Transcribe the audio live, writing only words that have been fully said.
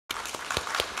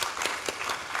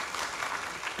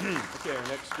Okay, our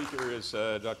next speaker is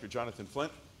Dr. Jonathan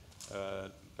Flint.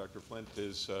 Dr. Flint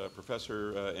is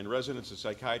professor in residence of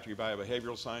psychiatry,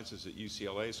 biobehavioral sciences at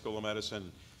UCLA School of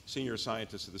Medicine, senior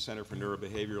scientist at the Center for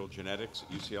Neurobehavioral Genetics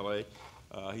at UCLA.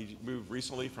 He moved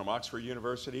recently from Oxford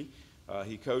University.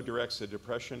 He co-directs the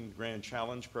Depression Grand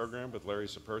Challenge program with Larry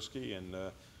Sapersky and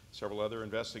several other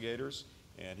investigators.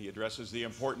 And he addresses the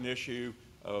important issue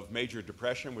of major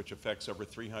depression, which affects over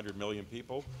 300 million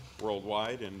people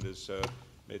worldwide, and has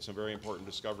made some very important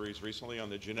discoveries recently on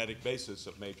the genetic basis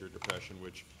of major depression,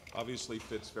 which obviously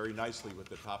fits very nicely with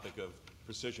the topic of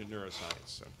precision neuroscience.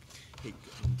 So, hey,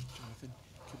 Jonathan,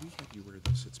 could we have you wear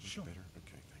this? It's much better.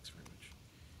 Okay, thanks very much.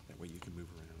 That way you can move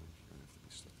around. You don't have to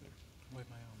be stuck there. Wave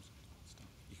my arms.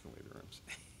 Stop. You can wave your arms.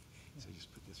 So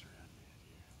just put this around your head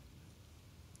here.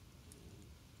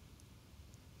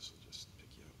 This will just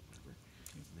pick you up, whatever.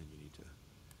 And then you need to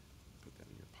put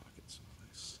that in your pocket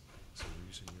someplace. So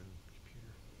you're using your own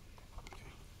computer.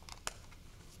 Okay.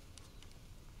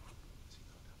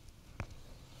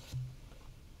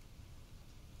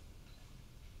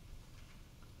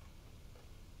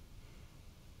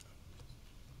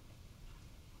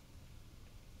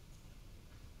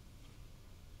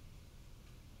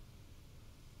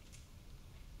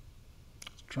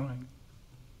 It's trying.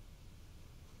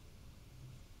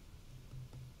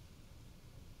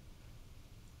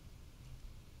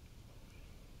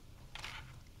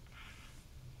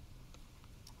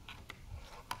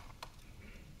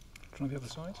 Try the other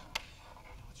side.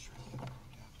 Let's try the other one.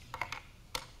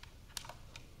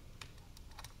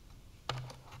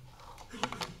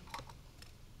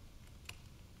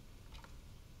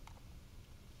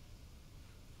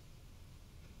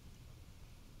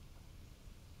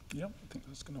 Yep, I think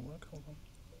that's going to work. Hold on.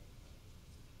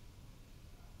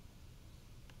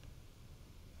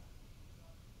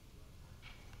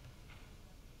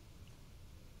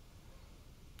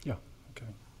 Yeah, okay.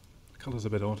 The colour's a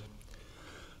bit odd.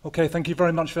 Okay, thank you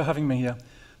very much for having me here.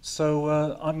 So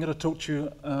I'm going to talk to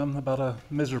you about a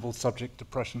miserable subject,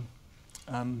 depression.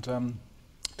 And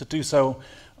to do so,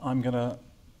 I'm going to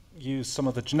use some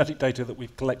of the genetic data that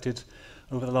we've collected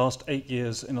over the last 8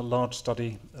 years in a large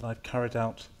study that I've carried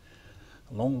out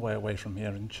a long way away from here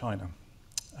in China.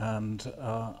 And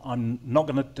I'm not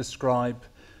going to describe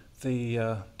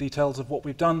the details of what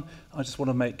we've done. I just want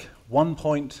to make one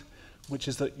point, which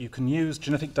is that you can use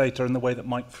genetic data in the way that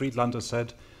Mike Friedlander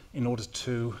said in order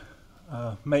to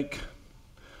make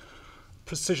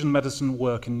precision medicine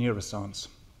work in neuroscience.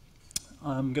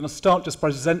 I'm going to start just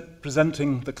by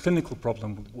presenting the clinical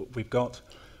problem we've got,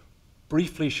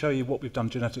 briefly show you what we've done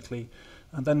genetically,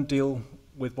 and then deal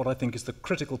with what I think is the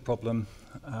critical problem,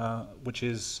 which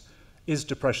is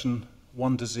depression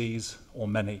one disease or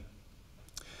many?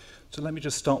 So let me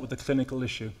just start with the clinical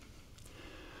issue.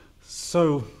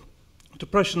 So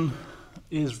depression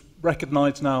is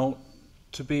recognized now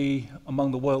to be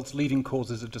among the world's leading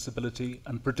causes of disability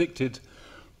and predicted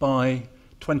by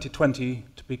 2020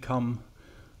 to become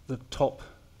the top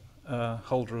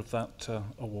holder of that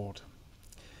award.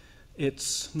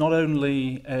 It's not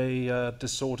only a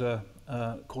disorder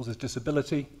causes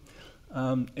disability,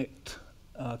 it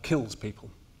kills people.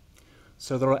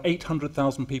 So there are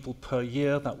 800,000 people per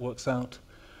year, that works out.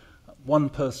 One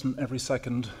person every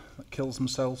second that kills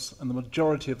themselves, and the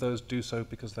majority of those do so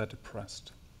because they're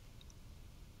depressed.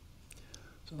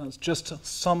 So that's just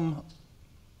some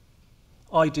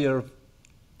idea of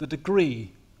the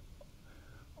degree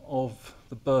of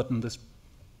the burden this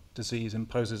disease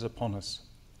imposes upon us.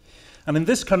 And in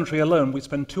this country alone, we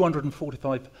spend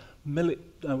 245 million,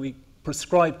 we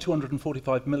prescribe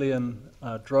 245 million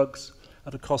drugs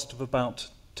at a cost of about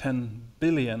 10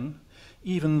 billion,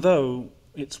 even though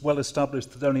it's well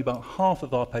established that only about half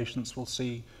of our patients will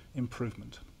see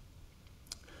improvement.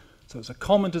 So it's a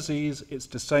common disease, it's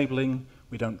disabling,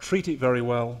 we don't treat it very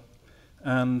well,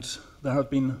 and there have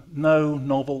been no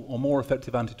novel or more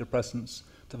effective antidepressants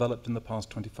developed in the past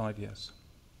 25 years.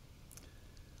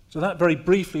 So that very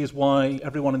briefly is why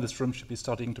everyone in this room should be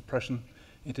studying depression.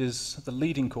 It is the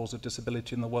leading cause of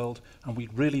disability in the world, and we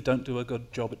really don't do a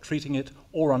good job at treating it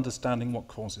or understanding what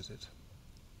causes it.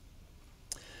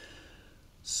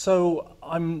 So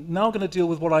I'm now going to deal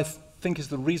with what I think is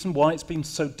the reason why it's been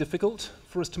so difficult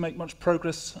for us to make much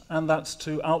progress, and that's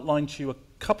to outline to you a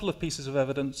couple of pieces of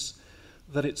evidence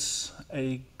that it's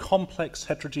a complex,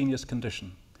 heterogeneous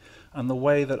condition. And the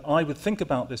way that I would think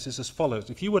about this is as follows.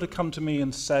 If you were to come to me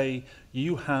and say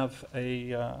you have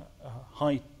a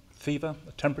high fever,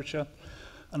 a temperature,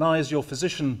 and I, as your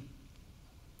physician,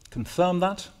 confirm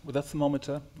that with a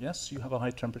thermometer, yes, you have a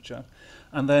high temperature,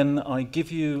 and then I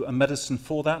give you a medicine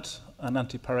for that, an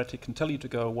antipyretic, and tell you to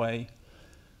go away,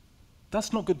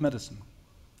 That's not good medicine.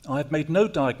 I've made no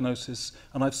diagnosis,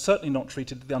 and I've certainly not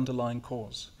treated the underlying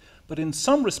cause. But in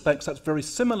some respects, that's very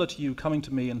similar to you coming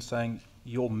to me and saying,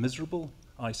 you're miserable.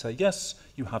 I say, yes,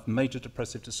 you have major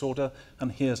depressive disorder,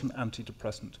 and here's an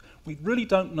antidepressant. We really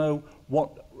don't know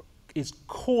what is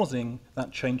causing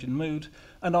that change in mood,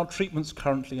 and our treatments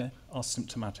currently are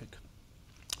symptomatic.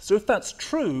 So if that's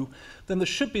true, then there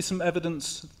should be some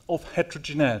evidence of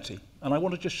heterogeneity. And I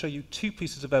want to just show you two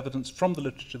pieces of evidence from the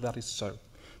literature that is so.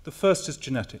 The first is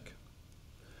genetic.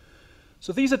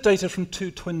 So these are data from two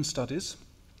twin studies,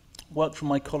 work from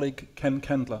my colleague Ken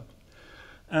Kendler.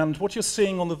 And what you're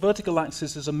seeing on the vertical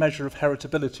axis is a measure of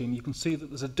heritability, and you can see that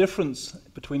there's a difference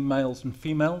between males and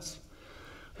females.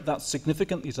 That's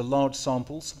significant, these are large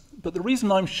samples. But the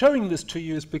reason I'm showing this to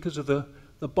you is because of the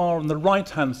bar on the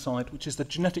right-hand side, which is the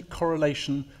genetic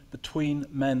correlation between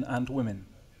men and women.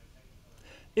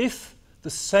 If the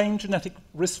same genetic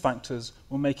risk factors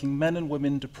were making men and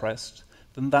women depressed,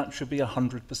 then that should be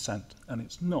 100%, and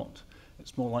it's not.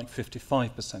 It's more like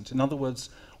 55%. In other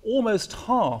words, almost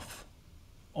half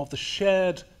of the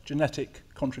shared genetic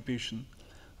contribution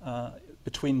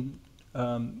between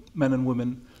men and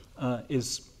women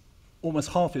is almost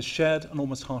half is shared and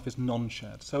almost half is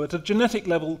non-shared. So at a genetic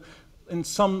level, at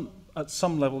some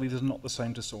level, it is not the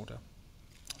same disorder.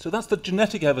 So that's the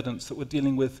genetic evidence that we're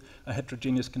dealing with a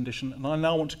heterogeneous condition. And I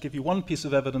now want to give you one piece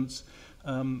of evidence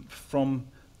from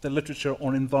the literature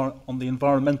on the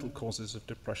environmental causes of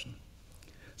depression.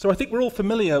 So I think we're all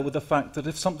familiar with the fact that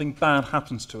if something bad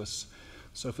happens to us,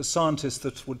 so for scientists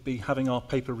that would be having our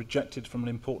paper rejected from an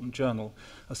important journal,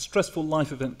 a stressful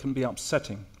life event can be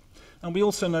upsetting. And we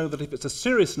also know that if it's a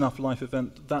serious enough life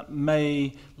event, that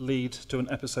may lead to an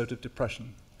episode of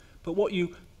depression. But what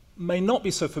you may not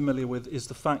be so familiar with is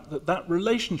the fact that that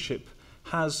relationship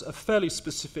has a fairly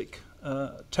specific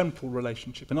temporal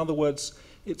relationship. In other words,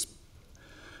 it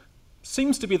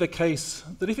seems to be the case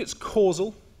that if it's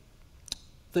causal,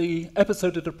 the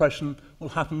episode of depression will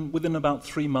happen within about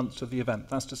 3 months of the event.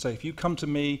 That's to say, if you come to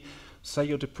me, say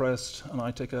you're depressed, and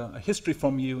I take a history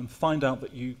from you and find out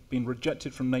that you've been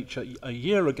rejected from nature a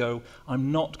year ago,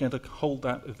 I'm not going to hold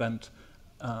that event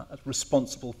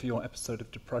responsible for your episode of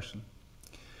depression.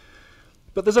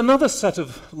 But there's another set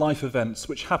of life events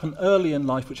which happen early in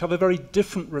life which have a very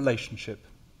different relationship.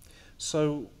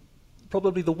 So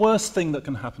probably the worst thing that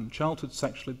can happen, childhood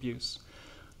sexual abuse,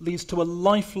 leads to a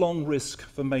lifelong risk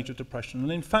for major depression.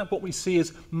 And in fact, what we see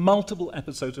is multiple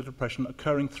episodes of depression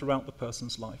occurring throughout the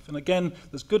person's life. And again,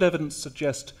 there's good evidence to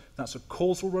suggest that's a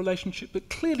causal relationship, but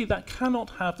clearly that cannot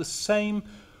have the same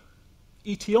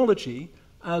etiology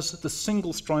as the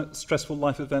single stressful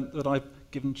life event that I've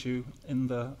given to you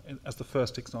as the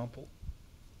first example.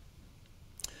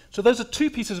 So those are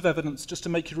two pieces of evidence just to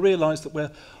make you realize that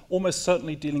we're almost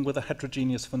certainly dealing with a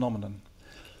heterogeneous phenomenon.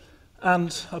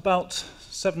 And about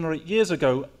 7 or 8 years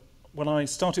ago, when I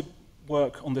started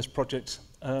work on this project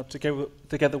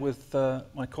together with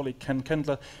my colleague Ken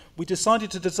Kendler, we decided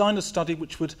to design a study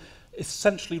which would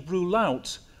essentially rule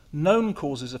out known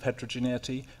causes of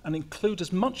heterogeneity and include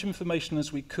as much information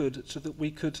as we could so that we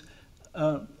could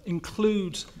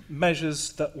include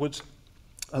measures that would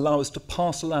allow us to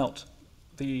parcel out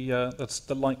the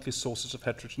likely sources of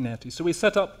heterogeneity. So we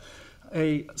set up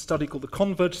a study called the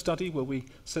Converge study, where we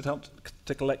set out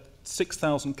to collect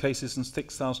 6,000 cases and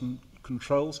 6,000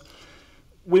 controls.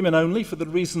 Women only, for the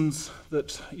reasons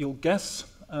that you'll guess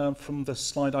from the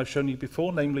slide I've shown you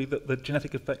before, namely that the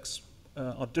genetic effects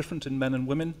are different in men and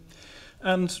women.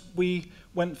 And we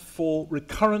went for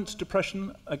recurrent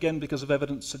depression, again because of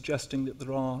evidence suggesting that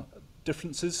there are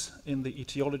differences in the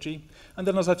etiology. And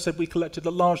then, as I've said, we collected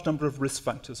a large number of risk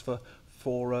factors for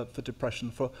depression,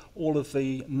 for all of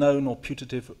the known or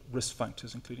putative risk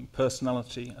factors, including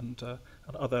personality and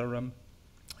other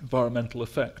environmental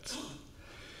effects.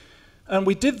 And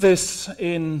we did this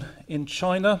in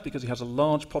China because he has a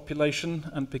large population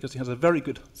and because he has a very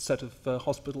good set of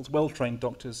hospitals, well-trained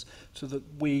doctors, so that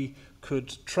we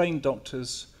could train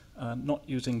doctors not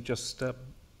using just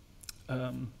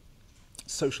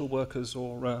social workers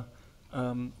or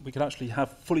we could actually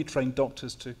have fully trained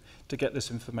doctors to get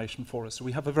this information for us. So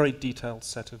we have a very detailed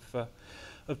set of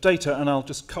data, and I'll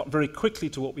just cut very quickly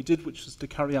to what we did, which was to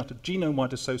carry out a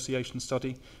genome-wide association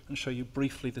study and show you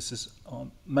briefly this is our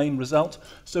main result.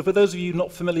 So for those of you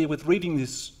not familiar with reading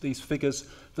these figures,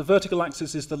 the vertical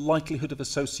axis is the likelihood of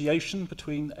association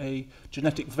between a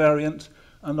genetic variant,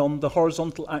 and on the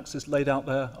horizontal axis laid out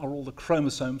there are all the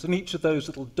chromosomes, and each of those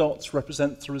little dots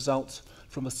represents the results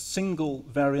from a single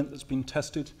variant that's been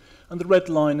tested, and the red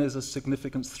line is a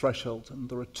significance threshold, and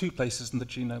there are 2 places in the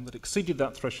genome that exceeded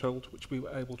that threshold, which we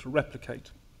were able to replicate.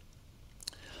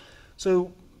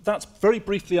 So that's very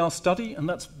briefly our study, and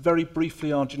that's very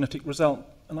briefly our genetic result.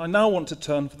 And I now want to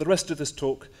turn for the rest of this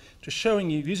talk to showing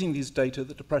you, using these data,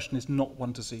 that depression is not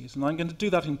one disease. And I'm going to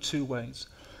do that in two ways.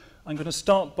 I'm going to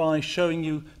start by showing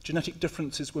you genetic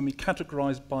differences when we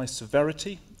categorize by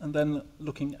severity, and then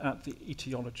looking at the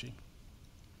etiology.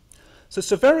 So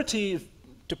severity of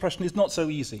depression is not so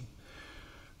easy.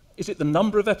 Is it the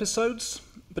number of episodes?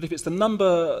 But if it's the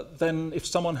number, then if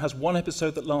someone has one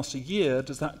episode that lasts a year,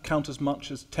 does that count as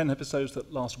much as 10 episodes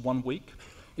that last 1 week?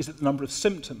 Is it the number of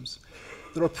symptoms?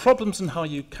 There are problems in how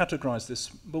you categorize this,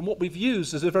 but what we've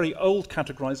used is a very old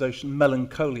categorization,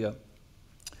 melancholia.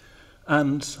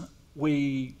 And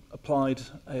we applied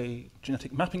a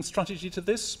genetic mapping strategy to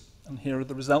this, and here are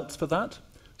the results for that.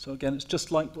 So again, it's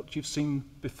just like what you've seen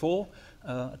before,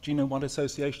 a genome-wide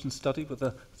association study with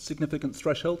a significant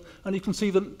threshold. And you can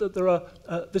see that there are,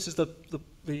 this is the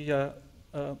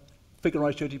figure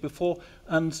I showed you before,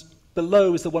 and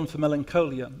below is the one for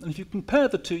melancholia. And if you compare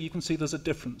the two, you can see there's a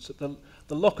difference.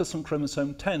 The locus on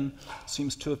chromosome 10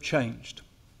 seems to have changed.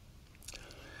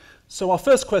 So our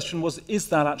first question was, is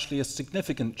that actually a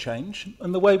significant change?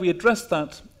 And the way we address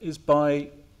that is by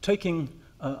taking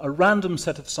a random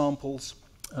set of samples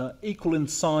equal in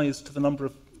size to the number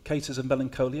of cases of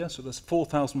melancholia. So there's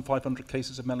 4,500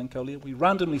 cases of melancholia. We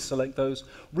randomly select those,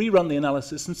 rerun the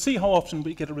analysis, and see how often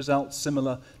we get a result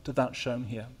similar to that shown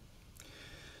here.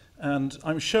 And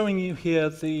I'm showing you here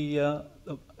the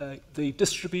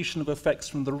distribution of effects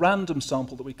from the random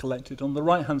sample that we collected. On the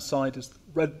right-hand side is the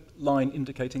red line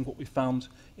indicating what we found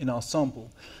in our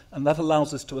sample. And that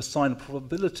allows us to assign a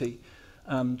probability,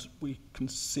 and we can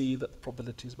see that the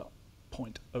probability is about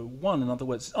 0.01. In other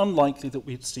words, it's unlikely that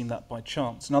we'd seen that by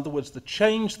chance. In other words, the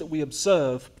change that we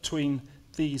observe between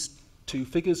these two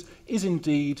figures is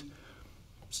indeed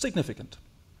significant.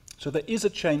 So there is a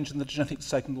change in the genetic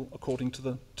signal according to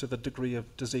the degree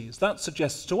of disease. That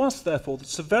suggests to us, therefore, that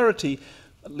severity,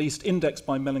 at least indexed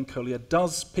by melancholia,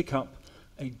 does pick up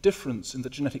a difference in the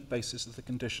genetic basis of the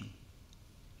condition.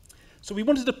 So we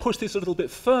wanted to push this a little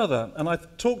bit further, and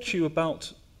I've talked to you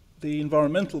about the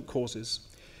environmental causes.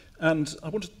 And I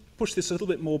want to push this a little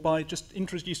bit more by just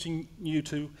introducing you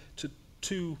to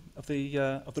two of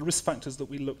the risk factors that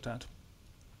we looked at.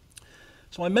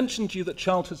 So I mentioned to you that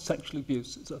childhood sexual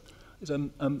abuse is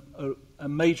a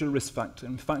major risk factor.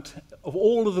 In fact, of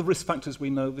all of the risk factors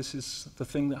we know, this is the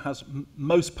thing that has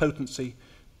most potency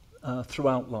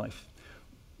throughout life.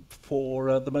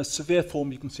 For the most severe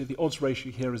form, you can see the odds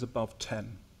ratio here is above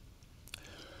 10.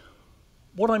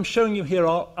 What I'm showing you here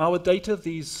are our data.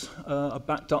 These are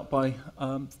backed up by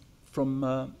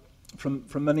from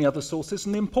many other sources.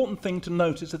 And the important thing to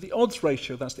note is that the odds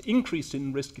ratio, that's the increase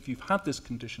in risk if you've had this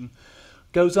condition,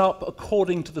 goes up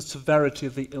according to the severity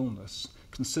of the illness,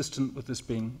 consistent with this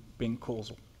being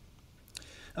causal.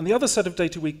 And the other set of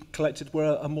data we collected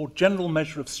were a more general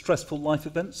measure of stressful life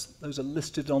events. Those are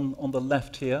listed on the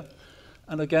left here.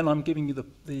 And again, I'm giving you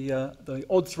the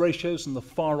odds ratios on the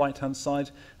far right-hand side.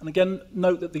 And again,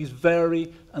 note that these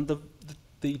vary, and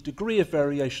the degree of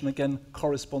variation, again,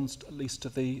 corresponds at least to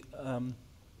the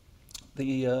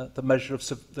measure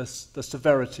of the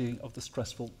severity of the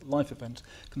stressful life event,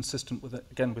 consistent with it,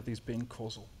 again, with these being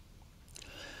causal.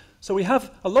 So we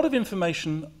have a lot of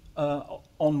information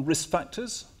on risk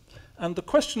factors, and the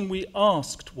question we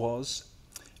asked was,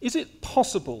 is it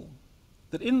possible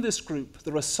that in this group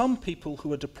there are some people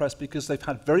who are depressed because they've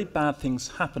had very bad things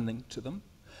happening to them,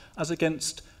 as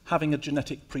against having a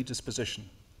genetic predisposition?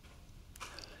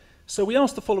 So we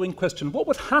asked the following question: what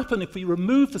would happen if we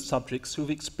remove the subjects who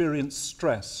have experienced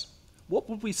stress? What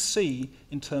would we see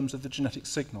in terms of the genetic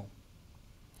signal?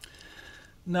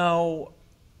 Now,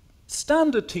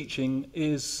 standard teaching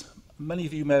is, many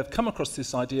of you may have come across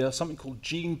this idea, something called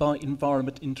gene by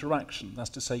environment interaction.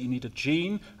 That's to say you need a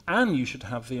gene and you should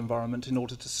have the environment in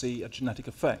order to see a genetic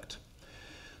effect.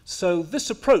 So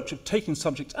this approach of taking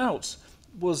subjects out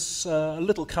was a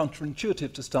little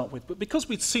counterintuitive to start with, but because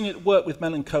we'd seen it work with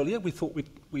melancholia, we thought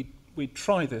we'd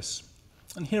try this.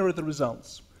 And here are the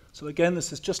results. So again,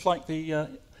 this is just like the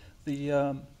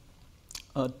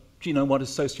genome-wide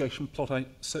association plot I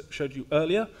showed you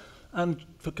earlier. And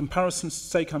for comparison's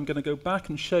sake, I'm going to go back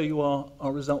and show you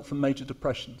our result from major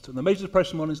depression. So the major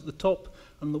depression one is at the top,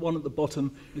 and the one at the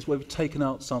bottom is where we've taken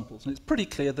out samples. And it's pretty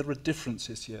clear there are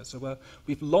differences here. So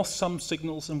we've lost some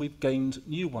signals and we've gained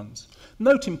new ones.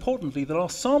 Note, importantly, that our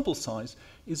sample size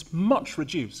is much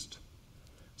reduced.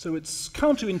 So it's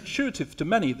counterintuitive to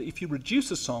many that if you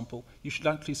reduce a sample, you should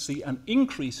actually see an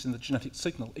increase in the genetic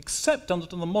signal, except under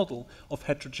the model of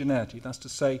heterogeneity. That's to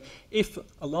say, if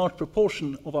a large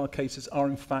proportion of our cases are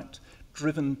in fact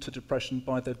driven to depression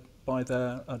by the by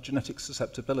their genetic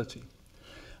susceptibility.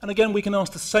 And again, we can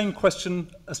ask the same question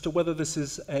as to whether this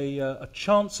is a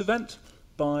chance event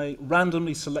by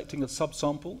randomly selecting a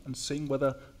subsample and seeing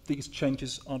whether these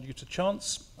changes are due to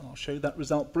chance. And I'll show you that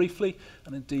result briefly,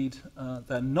 and indeed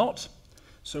they're not.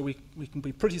 So we can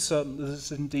be pretty certain that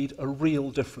this is indeed a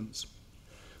real difference.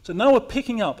 So now we're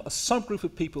picking up a subgroup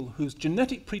of people whose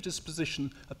genetic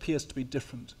predisposition appears to be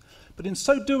different. But in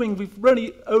so doing, we've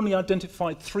really only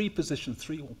identified three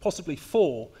or possibly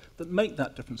four, that make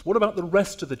that difference. What about the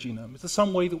rest of the genome? Is there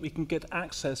some way that we can get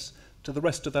access to the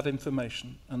rest of that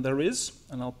information? And there is,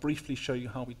 and I'll briefly show you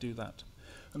how we do that.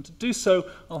 And to do so,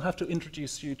 I'll have to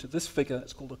introduce you to this figure.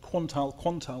 It's called a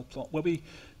quantile-quantile plot, where we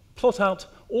plot out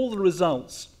all the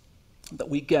results that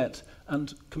we get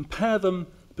and compare them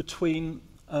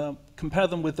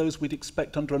with those we'd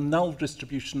expect under a null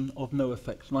distribution of no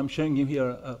effect. And I'm showing you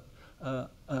here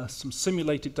some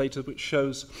simulated data which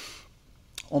shows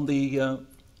on the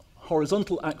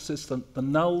horizontal axis the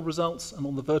null results, and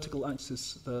on the vertical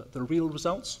axis the real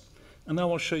results. And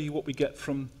now I'll show you what we get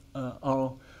from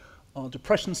our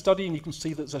depression study, and you can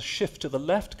see there's a shift to the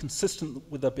left consistent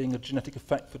with there being a genetic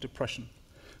effect for depression.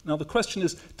 Now the question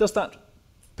is, does that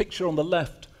picture on the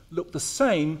left look the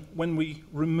same when we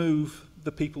remove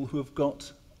the people who have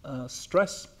got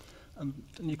stress? And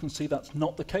you can see that's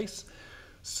not the case.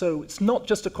 So it's not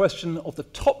just a question of the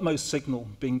topmost signal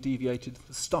being deviated,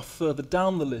 the stuff further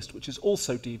down the list which is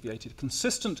also deviated,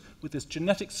 consistent with this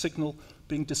genetic signal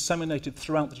being disseminated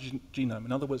throughout the genome.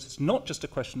 In other words, it's not just a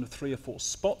question of 3 or 4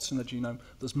 spots in the genome,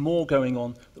 there's more going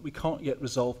on that we can't yet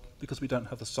resolve because we don't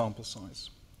have the sample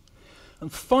size.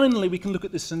 And finally, we can look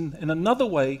at this in another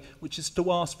way, which is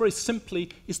to ask very simply,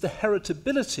 is the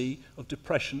heritability of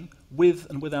depression with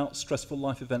and without stressful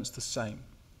life events the same?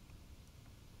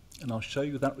 And I'll show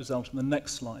you that result in the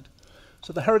next slide.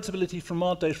 So the heritability from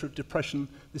our data of depression,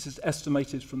 this is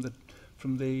estimated from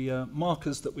the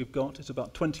markers that we've got, is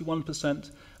about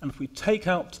 21%. And if we take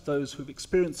out those who've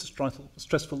experienced a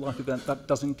stressful life event, that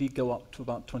does indeed go up to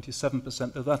about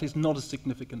 27%, though that is not a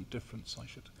significant difference,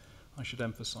 I should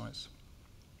emphasize.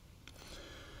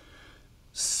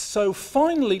 So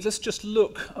finally, let's just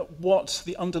look at what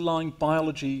the underlying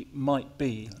biology might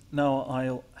be. Now,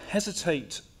 I'll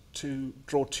hesitate to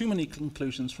draw too many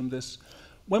conclusions from this.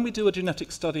 When we do a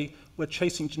genetic study, we're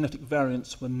chasing genetic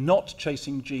variants, we're not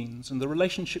chasing genes, and the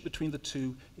relationship between the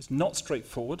two is not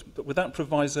straightforward, but with that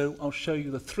proviso, I'll show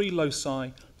you the 3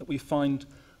 loci that we find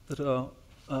that are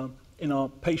in our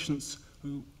patients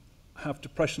who have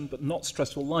depression but not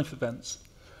stressful life events.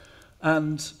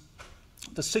 And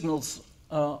the signals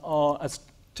are as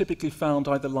typically found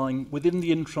either lying within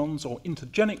the introns or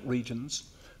intergenic regions,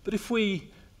 but if we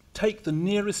take the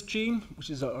nearest gene, which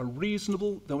is a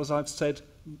reasonable, though as I've said,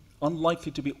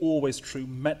 unlikely to be always true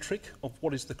metric of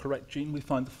what is the correct gene, we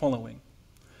find the following.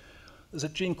 There's a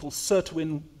gene called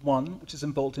sirtuin-1, which is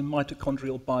involved in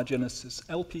mitochondrial biogenesis.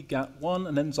 LPGAT1,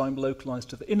 an enzyme localized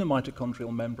to the inner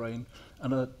mitochondrial membrane,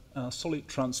 and a solid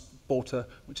transporter,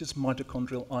 which is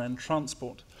mitochondrial ion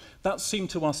transport. That seemed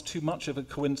to us too much of a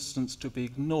coincidence to be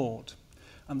ignored.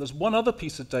 And there's one other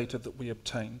piece of data that we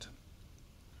obtained.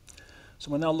 So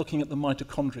we're now looking at the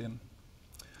mitochondrion.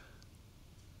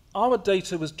 Our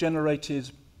data was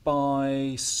generated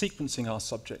by sequencing our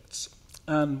subjects.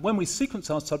 And when we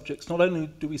sequence our subjects, not only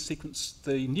do we sequence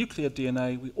the nuclear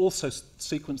DNA, we also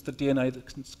sequence the DNA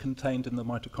that's contained in the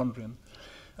mitochondrion.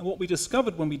 And what we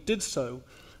discovered when we did so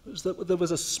was that there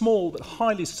was a small but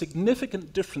highly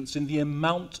significant difference in the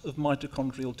amount of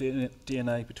mitochondrial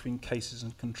DNA between cases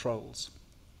and controls.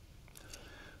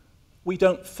 We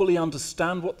don't fully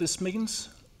understand what this means,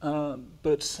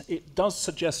 but it does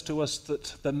suggest to us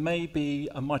that there may be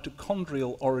a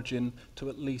mitochondrial origin to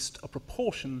at least a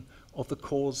proportion of the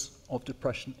cause of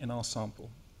depression in our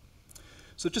sample.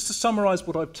 So just to summarize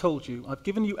what I've told you, I've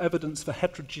given you evidence for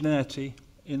heterogeneity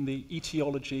in the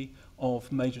etiology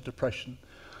of major depression.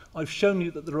 I've shown you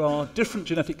that there are different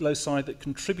genetic loci that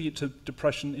contribute to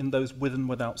depression in those with and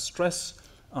without stress.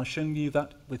 I've shown you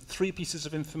that with 3 pieces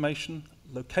of information: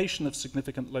 location of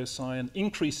significant loci, an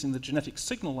increase in the genetic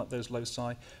signal at those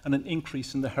loci, and an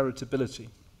increase in the heritability.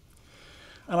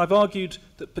 And I've argued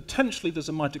that potentially there's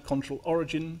a mitochondrial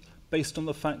origin based on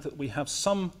the fact that we have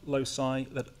some loci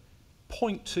that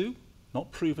point to,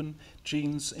 not proven,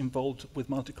 genes involved with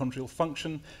mitochondrial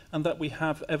function, and that we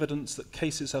have evidence that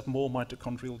cases have more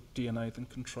mitochondrial DNA than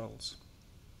controls.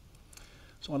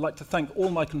 So I'd like to thank all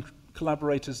my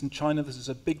collaborators in China. This is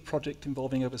a big project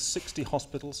involving over 60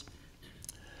 hospitals.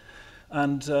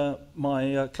 And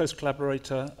my close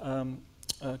collaborator,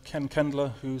 Ken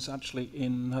Kendler, who's actually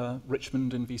in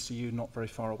Richmond in VCU, not very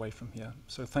far away from here.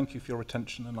 So thank you for your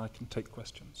attention, and I can take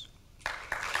questions.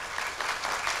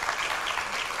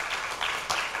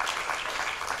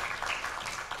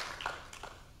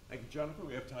 Thank you, Jonathan.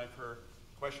 We have time for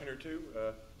a question or two.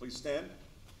 Please stand.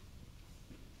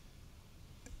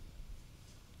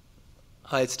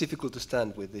 Hi, it's difficult to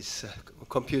stand with this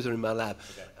computer in my lab.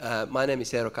 Okay. My name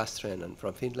is Eero Kastrén, I'm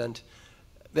from Finland.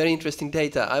 Very interesting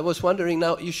data. I was wondering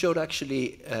now, you showed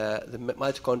actually the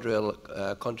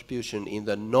mitochondrial contribution in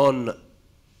the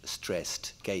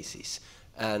non-stressed cases.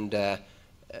 And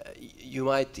you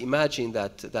might imagine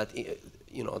that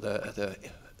you know, the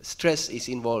stress is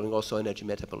involving also energy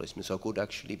metabolism, so could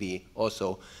actually be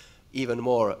also even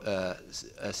more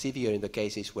severe in the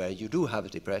cases where you do have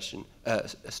depression,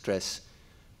 stress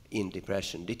in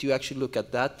depression. Did you actually look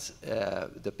at that,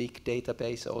 the big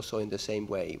database, also in the same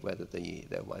way, whether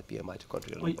there might be a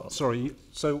mitochondrial involvement? Sorry,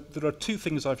 so there are two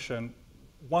things I've shown.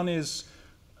 One is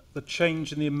the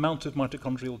change in the amount of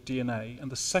mitochondrial DNA,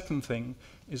 and the second thing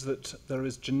is that there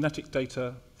is genetic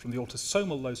data from the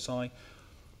autosomal loci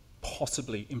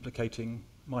possibly implicating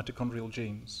mitochondrial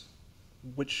genes.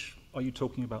 Which are you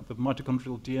talking about, the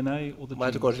mitochondrial DNA or the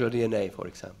mitochondrial genes? DNA, for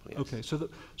example, yes. Okay,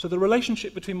 so the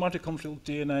relationship between mitochondrial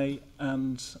DNA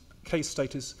and case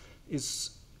state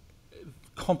is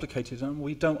complicated, and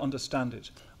we don't understand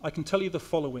it. I can tell you the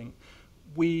following.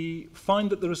 We find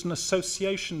that there is an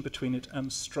association between it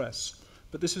and stress,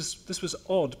 but this was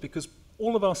odd because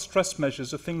all of our stress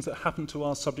measures are things that happened to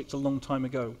our subject a long time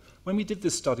ago. When we did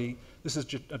this study, this is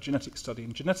a genetic study,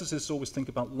 and geneticists always think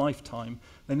about lifetime.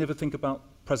 They never think about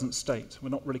present state. We're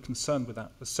not really concerned with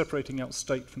that. We're separating out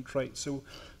state from trait.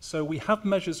 So we have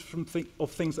measures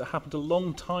of things that happened a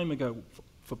long time ago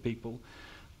for people.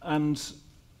 And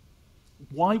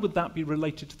why would that be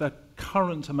related to their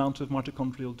current amount of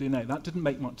mitochondrial DNA? That didn't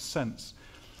make much sense.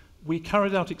 We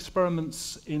carried out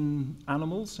experiments in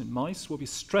animals, in mice, where we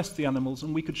stressed the animals,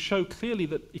 and we could show clearly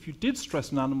that if you did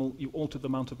stress an animal, you altered the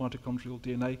amount of mitochondrial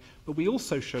DNA, but we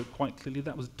also showed quite clearly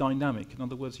that was dynamic. In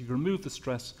other words, you remove the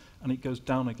stress and it goes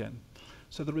down again.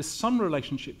 So there is some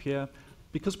relationship here.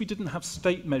 Because we didn't have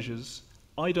state measures,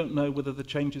 I don't know whether the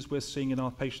changes we're seeing in our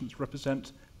patients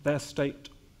represent their state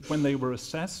when they were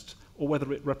assessed, or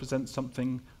whether it represents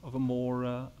something of a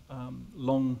more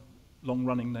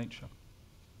long-running nature.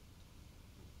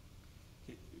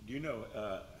 Do you know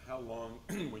how long,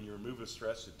 when you remove a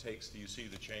stress, it takes do you see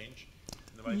the change?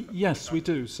 Yes, we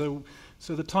do. So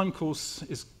the time course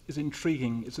is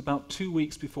intriguing. It's about 2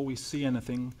 weeks before we see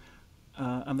anything,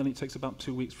 and then it takes about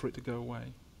 2 weeks for it to go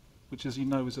away, which, as you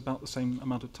know, is about the same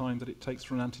amount of time that it takes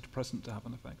for an antidepressant to have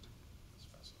an effect. That's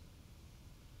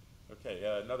fascinating.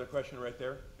 Okay, another question right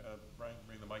there. Brian,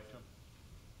 bring the mic to him.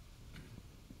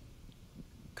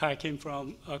 Kai came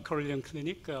from Korean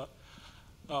Clinic.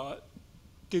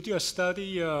 Did you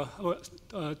study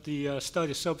the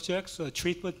study subjects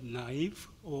treatment naive,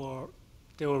 or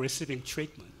they were receiving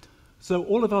treatment? So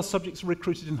all of our subjects are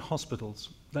recruited in hospitals.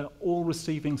 They're all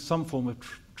receiving some form of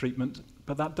treatment,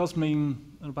 but that does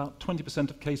mean in about 20%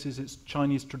 of cases it's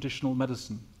Chinese traditional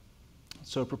medicine.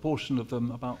 So a proportion of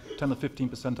them, about 10 or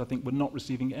 15%, I think, were not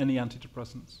receiving any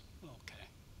antidepressants. Okay.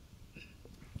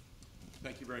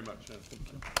 Thank you very much.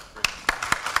 Thank you.